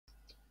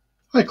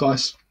Hi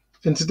class.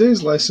 In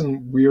today's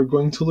lesson we are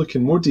going to look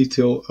in more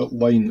detail at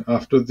line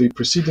after the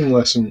preceding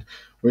lesson,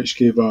 which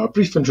gave a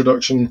brief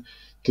introduction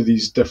to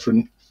these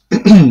different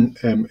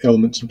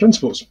elements and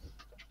principles.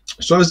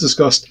 So as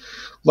discussed,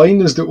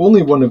 line is the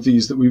only one of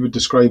these that we would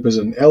describe as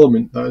an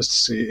element. That is to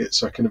say,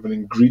 it's a kind of an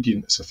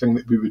ingredient, it's a thing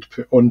that we would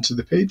put onto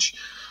the page.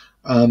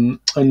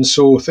 And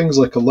so things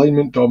like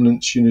alignment,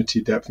 dominance,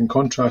 unity, depth and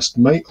contrast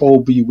might all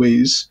be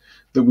ways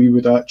that we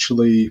would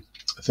actually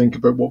think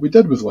about what we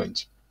did with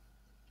lines.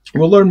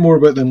 We'll learn more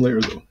about them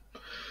later though.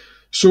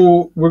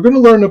 So we're going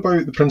to learn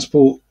about the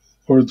principle,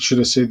 or should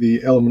I say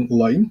the element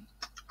line,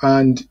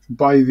 and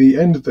by the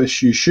end of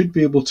this you should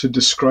be able to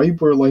describe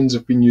where lines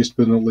have been used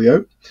within a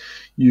layout.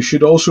 You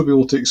should also be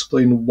able to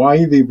explain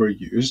why they were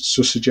used,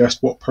 so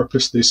suggest what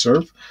purpose they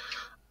serve,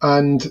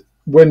 and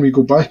when we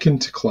go back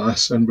into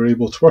class and we're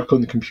able to work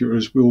on the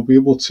computers, we will be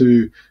able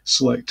to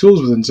select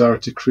tools within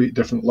Xara to create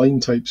different line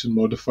types and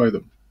modify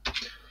them.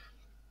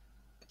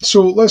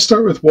 So let's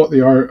start with what they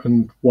are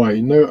and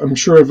why. Now, I'm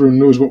sure everyone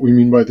knows what we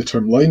mean by the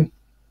term line,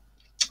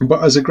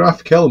 but as a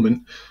graphic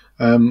element,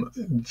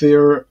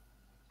 there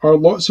are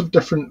lots of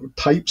different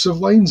types of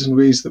lines and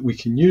ways that we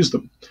can use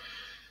them.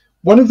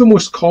 One of the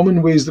most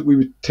common ways that we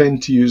would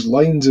tend to use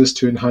lines is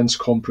to enhance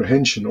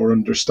comprehension or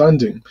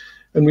understanding,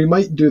 and we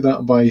might do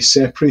that by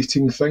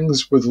separating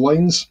things with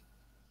lines.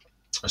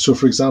 So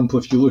for example,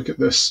 if you look at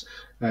this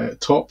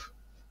top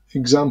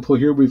example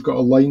here, we've got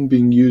a line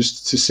being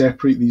used to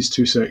separate these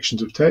two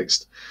sections of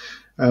text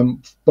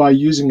by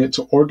using it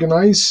to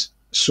organize.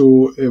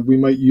 So we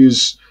might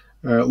use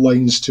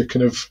lines to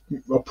kind of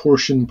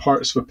apportion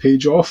parts of a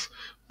page off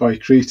by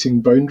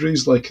creating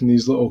boundaries, like in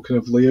these little kind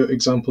of layout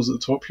examples at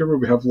the top here where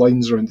we have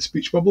lines around the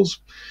speech bubbles.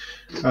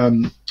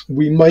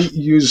 We might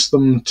use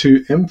them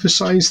to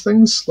emphasize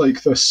things,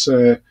 like this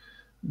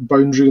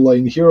boundary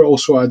line here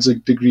also adds a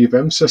degree of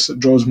emphasis. It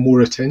draws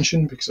more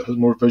attention because it has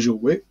more visual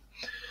weight.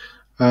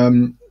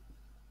 And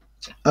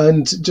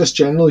just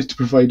generally to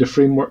provide a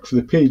framework for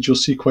the page, you'll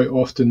see quite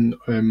often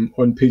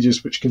on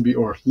pages which can be,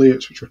 or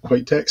layouts which are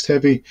quite text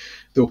heavy,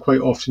 they'll quite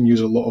often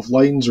use a lot of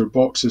lines or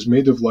boxes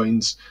made of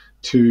lines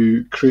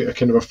to create a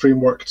kind of a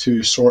framework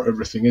to sort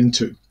everything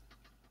into.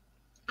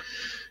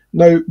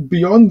 Now,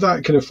 beyond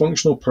that kind of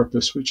functional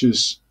purpose, which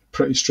is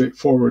pretty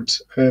straightforward,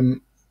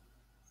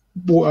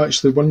 well,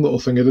 actually, one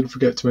little thing I did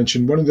forget to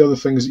mention, one of the other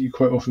things that you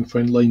quite often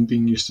find line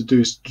being used to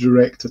do is to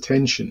direct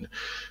attention.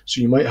 So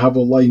you might have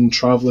a line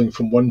travelling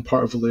from one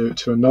part of a layout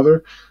to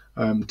another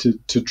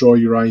to draw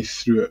your eye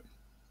through it,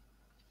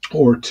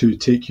 or to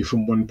take you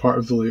from one part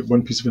of the layout,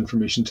 one piece of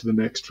information to the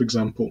next, for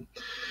example.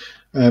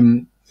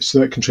 So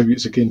that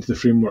contributes again to the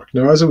framework.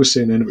 Now, as I was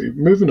saying anyway,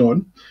 moving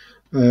on,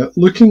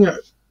 looking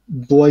at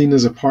line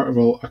as a part of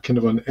a kind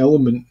of an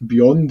element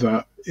beyond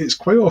that, it's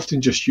quite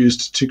often just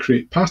used to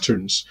create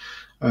patterns.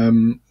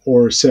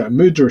 Or set a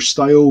mood or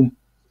style.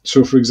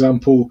 So for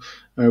example,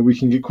 we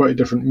can get quite a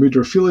different mood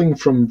or feeling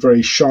from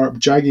very sharp,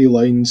 jaggy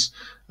lines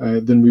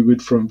than we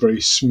would from very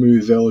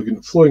smooth,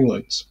 elegant, flowing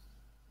lines.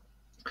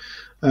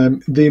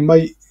 They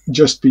might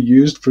just be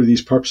used for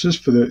these purposes,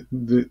 for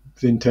the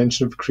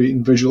intention of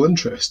creating visual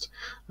interest.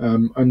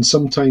 And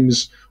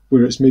sometimes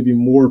where it's maybe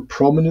more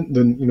prominent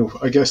than,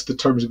 I guess the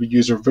terms we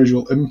use are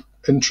visual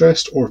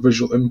interest or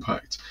visual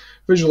impact.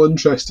 Visual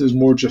interest is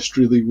more just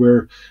really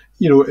where,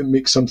 it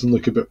makes something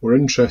look a bit more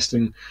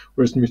interesting,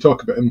 whereas when we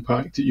talk about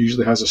impact, it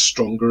usually has a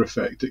stronger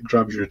effect. It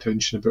grabs your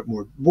attention a bit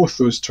more. Both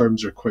those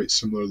terms are quite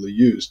similarly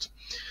used.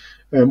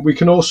 We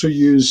can also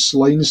use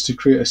lines to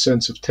create a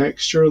sense of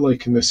texture,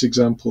 like in this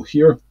example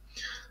here,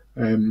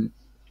 and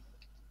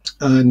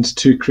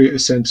to create a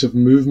sense of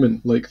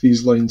movement, like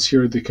these lines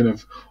here. They kind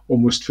of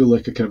almost feel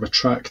like a kind of a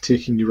track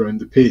taking you around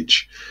the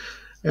page.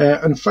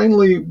 And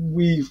finally,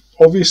 we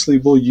obviously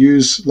will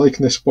use, like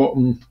in this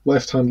bottom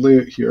left-hand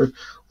layout here,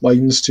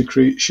 lines to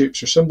create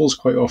shapes or symbols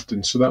quite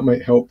often. So that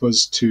might help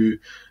us to,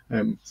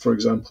 for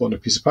example, on a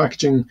piece of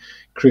packaging,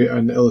 create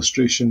an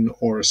illustration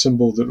or a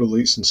symbol that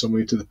relates in some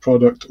way to the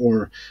product,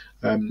 or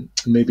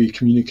maybe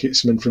communicate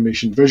some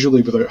information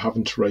visually without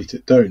having to write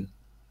it down.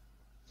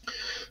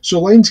 So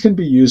lines can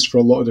be used for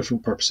a lot of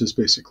different purposes,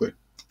 basically.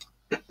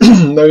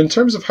 Now, in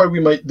terms of how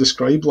we might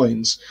describe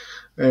lines,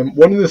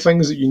 one of the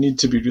things that you need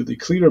to be really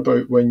clear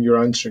about when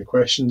you're answering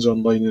questions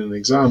online in an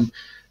exam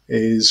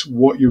is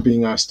what you're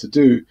being asked to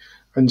do.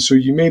 And so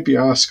you may be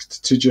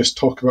asked to just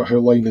talk about how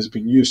line has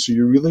been used. So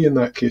you're really, in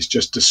that case,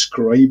 just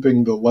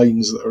describing the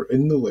lines that are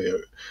in the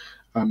layout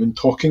and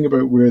talking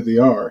about where they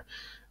are.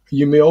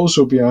 You may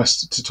also be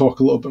asked to talk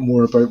a little bit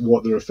more about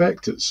what their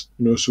effect is.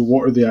 So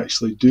what are they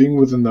actually doing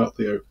within that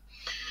layout?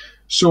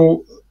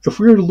 So if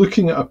we're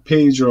looking at a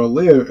page or a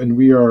layout and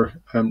we are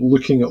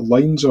looking at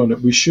lines on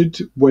it, we should,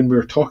 when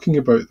we're talking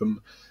about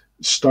them,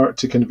 start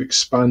to kind of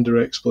expand our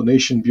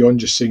explanation beyond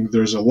just saying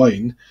there's a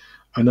line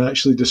and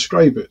actually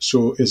describe it.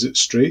 So is it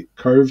straight,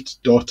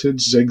 curved, dotted,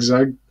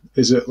 zigzag?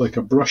 Is it like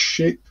a brush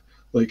shape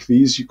like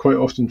these? You quite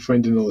often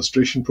find in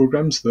illustration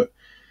programs that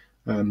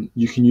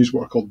you can use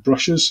what are called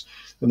brushes,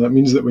 and that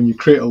means that when you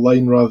create a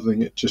line, rather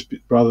than it just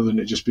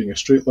being a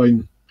straight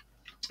line,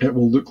 it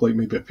will look like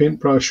maybe a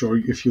paintbrush, or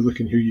if you look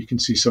in here, you can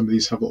see some of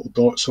these have little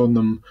dots on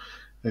them,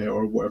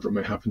 or whatever it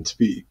might happen to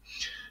be.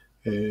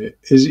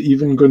 Is it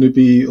even going to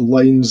be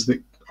lines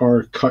that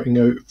are cutting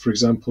out, for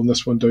example, in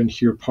this one down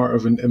here, part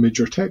of an image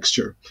or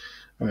texture?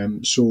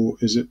 So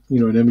is it,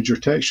 an image or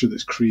texture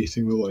that's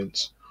creating the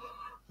lines?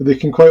 They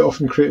can quite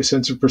often create a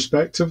sense of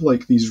perspective,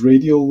 like these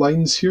radial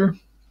lines here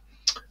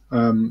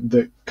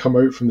that come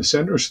out from the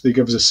center. So they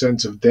give us a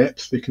sense of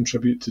depth. They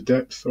contribute to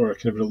depth, or a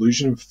kind of an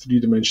illusion of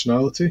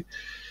three-dimensionality.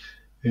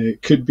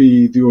 It could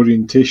be the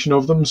orientation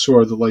of them. So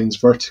are the lines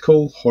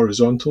vertical,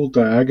 horizontal,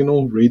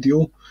 diagonal,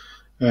 radial?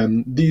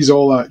 These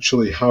all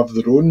actually have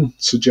their own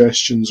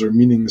suggestions or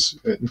meanings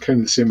in kind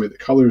of the same way that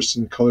colours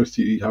in colour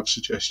theory have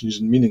suggestions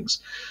and meanings.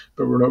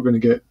 But we're not going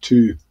to get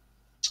too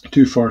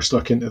far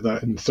stuck into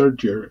that in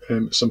third year.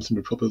 It's something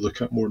we probably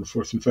look at more in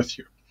fourth and fifth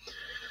year.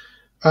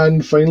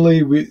 And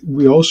finally,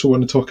 we also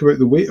want to talk about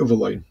the weight of a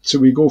line. So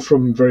we go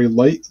from very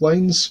light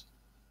lines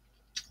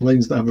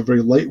that have a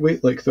very light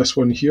weight, like this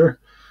one here,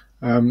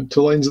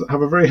 to lines that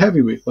have a very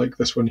heavy weight, like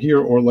this one here,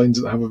 or lines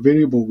that have a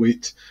variable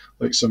weight,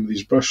 like some of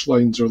these brush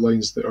lines, or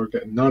lines that are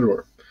getting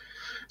narrower.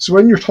 So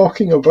when you're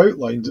talking about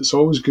lines, it's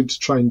always good to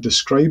try and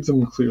describe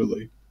them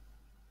clearly,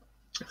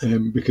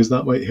 because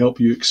that might help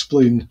you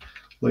explain,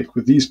 like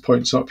with these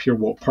points up here,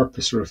 what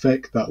purpose or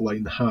effect that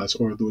line has,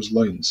 or those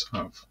lines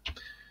have.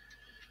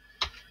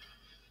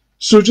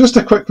 So just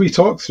a quick wee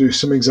talk through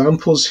some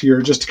examples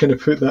here, just to kind of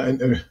put that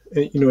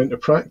into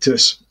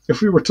practice.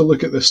 If we were to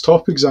look at this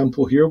top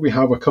example here, we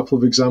have a couple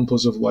of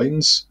examples of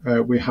lines.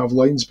 We have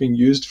lines being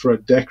used for a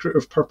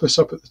decorative purpose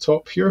up at the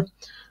top here.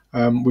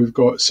 We've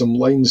got some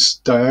lines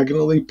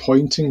diagonally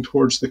pointing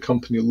towards the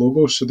company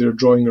logo, so they're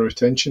drawing our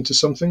attention to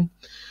something.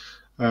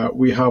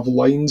 We have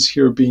lines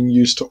here being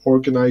used to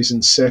organize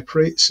and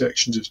separate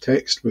sections of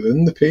text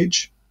within the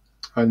page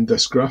and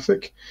this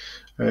graphic.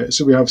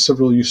 So we have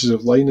several uses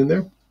of line in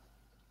there.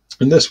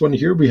 In this one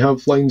here, we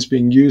have lines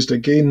being used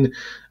again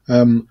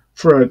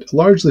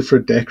largely for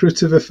a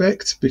decorative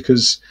effect,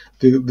 because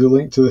they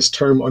link to this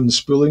term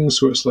unspooling,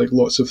 so it's like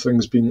lots of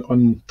things being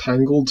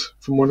untangled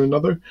from one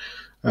another.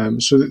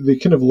 So that they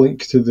kind of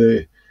link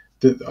to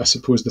I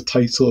suppose, the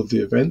title of the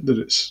event that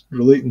it's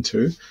relating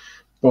to.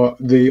 But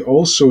they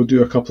also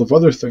do a couple of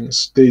other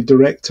things. They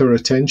direct our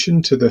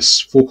attention to this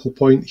focal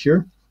point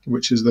here,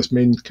 which is this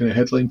main kind of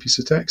headline piece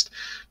of text,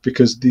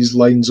 because these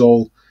lines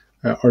all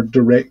are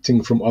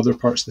directing from other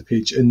parts of the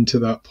page into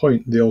that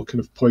point. They all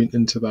kind of point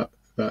into that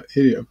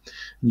area.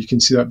 And you can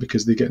see that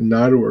because they get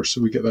narrower,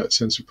 so we get that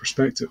sense of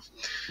perspective.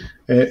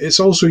 It's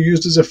also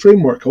used as a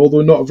framework,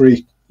 although not a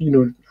very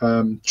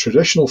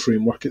traditional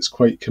framework. It's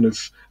quite kind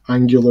of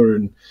angular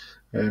and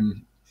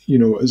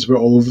it's about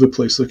all over the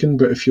place looking.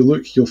 But if you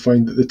look, you'll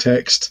find that the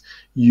text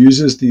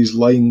uses these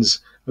lines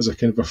as a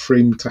kind of a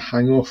frame to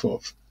hang off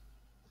of.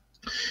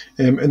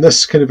 In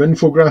this kind of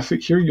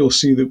infographic here, you'll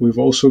see that we've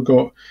also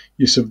got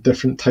use of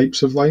different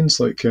types of lines,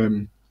 like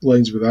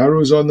lines with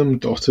arrows on them,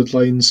 dotted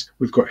lines.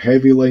 We've got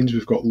heavy lines,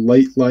 we've got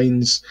light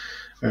lines,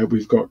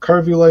 we've got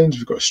curvy lines,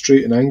 we've got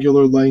straight and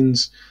angular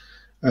lines.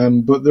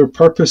 But their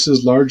purpose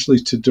is largely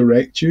to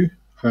direct you,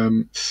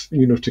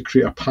 to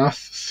create a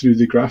path through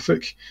the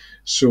graphic.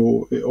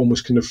 So it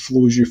almost kind of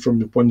flows you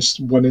from one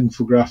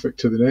infographic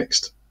to the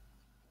next.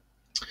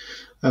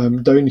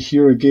 Down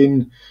here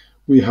again,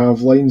 we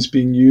have lines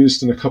being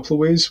used in a couple of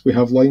ways. We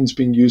have lines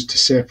being used to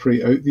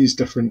separate out these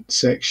different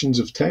sections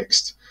of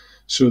text,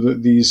 so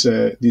that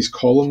these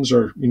columns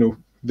are,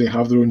 they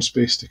have their own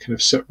space to kind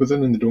of sit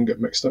within, and they don't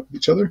get mixed up with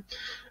each other.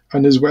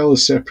 And as well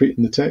as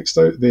separating the text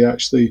out, they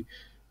actually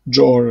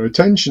draw our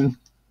attention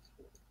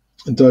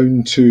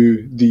down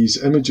to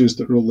these images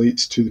that relate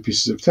to the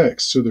pieces of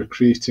text. So they're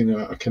creating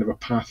a kind of a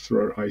path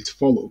for our eye to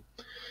follow.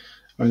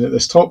 And at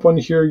this top one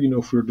here,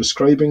 if we were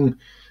describing,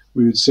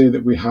 we would say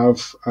that we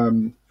have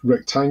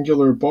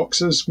rectangular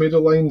boxes made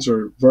of lines,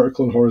 or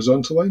vertical and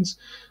horizontal lines.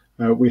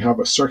 We have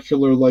a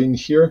circular line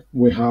here.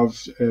 We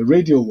have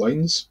radial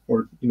lines,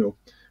 or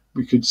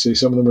we could say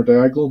some of them are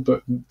diagonal,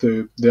 but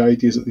the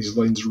idea is that these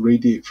lines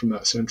radiate from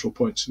that central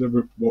point. So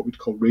they're what we'd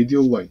call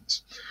radial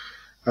lines.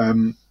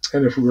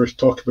 And if we were to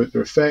talk about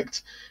their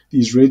effect,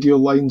 these radial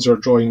lines are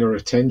drawing our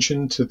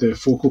attention to the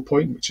focal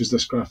point, which is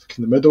this graphic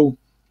in the middle.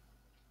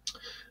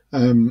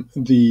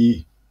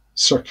 The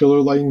circular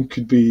line we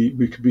could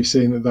be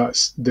saying that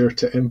that's there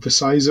to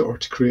emphasize it, or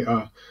to create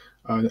a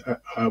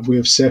way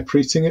of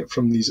separating it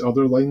from these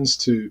other lines,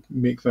 to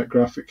make that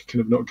graphic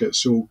kind of not get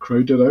so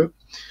crowded out.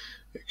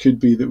 It could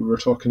be that we were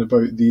talking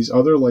about these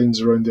other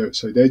lines around the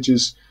outside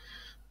edges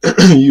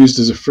used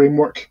as a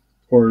framework,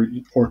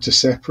 or to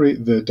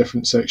separate the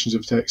different sections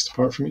of text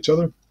apart from each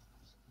other.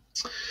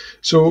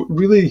 So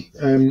really,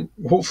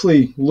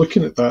 hopefully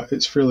looking at that,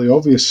 it's fairly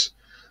obvious,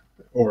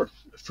 or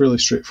fairly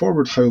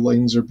straightforward, how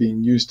lines are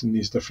being used in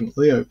these different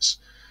layouts.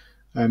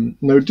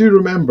 Now do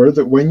remember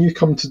that when you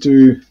come to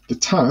do the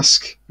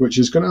task, which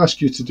is going to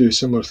ask you to do a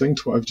similar thing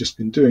to what I've just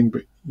been doing,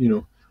 but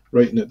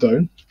writing it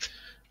down,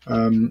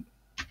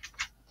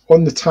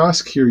 on the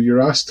task here,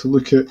 you're asked to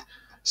look at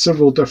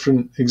several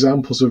different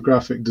examples of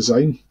graphic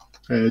design,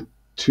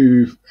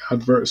 2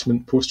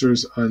 advertisement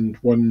posters and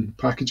 1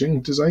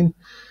 packaging design.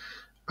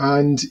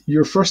 And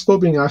you're first of all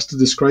being asked to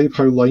describe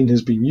how line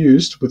has been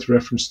used with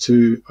reference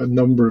to a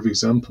number of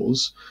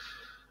examples.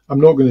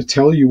 I'm not going to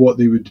tell you what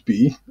they would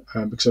be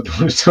because I don't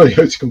want to tell you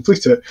how to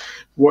complete it.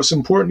 What's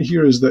important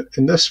here is that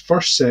in this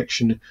first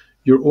section,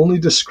 you're only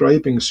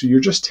describing, so you're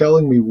just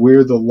telling me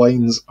where the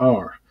lines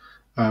are,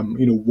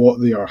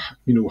 what they are,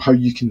 how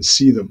you can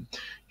see them.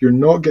 You're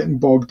not getting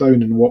bogged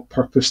down in what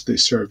purpose they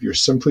serve. You're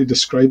simply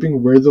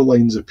describing where the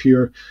lines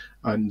appear,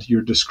 and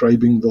you're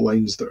describing the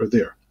lines that are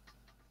there.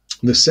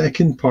 The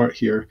second part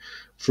here,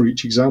 for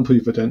each example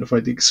you've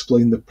identified,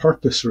 explain the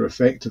purpose or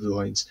effect of the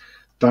lines.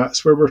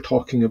 That's where we're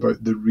talking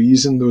about the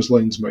reason those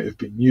lines might have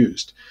been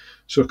used.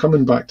 So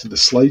coming back to the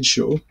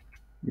slideshow,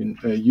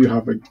 you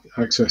have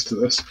access to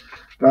this.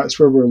 That's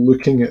where we're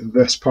looking at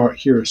this part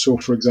here. So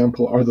for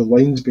example, are the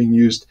lines being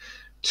used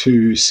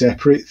to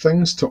separate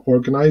things, to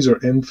organize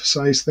or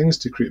emphasize things,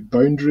 to create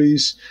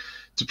boundaries,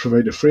 to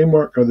provide a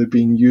framework? Are they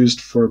being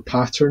used for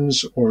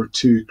patterns or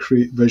to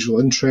create visual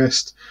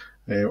interest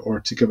or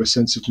to give a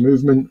sense of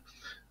movement,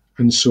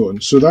 and so on?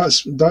 So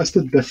that's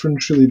the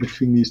difference really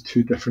between these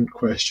 2 different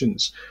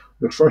questions.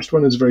 The first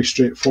one is very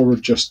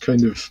straightforward, just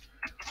kind of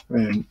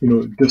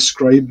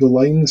describe the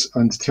lines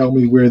and tell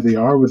me where they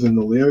are within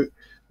the layout.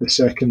 The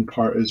second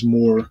part is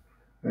more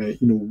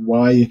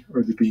why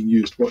are they being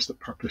used? What's the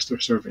purpose they're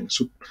serving?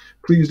 So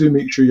please do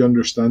make sure you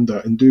understand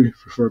that, and do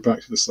refer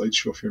back to the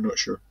slideshow if you're not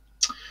sure.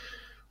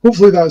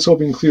 Hopefully that's all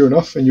been clear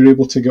enough and you're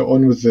able to get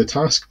on with the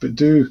task, but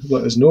do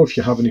let us know if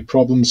you have any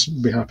problems.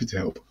 We'll be happy to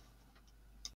help.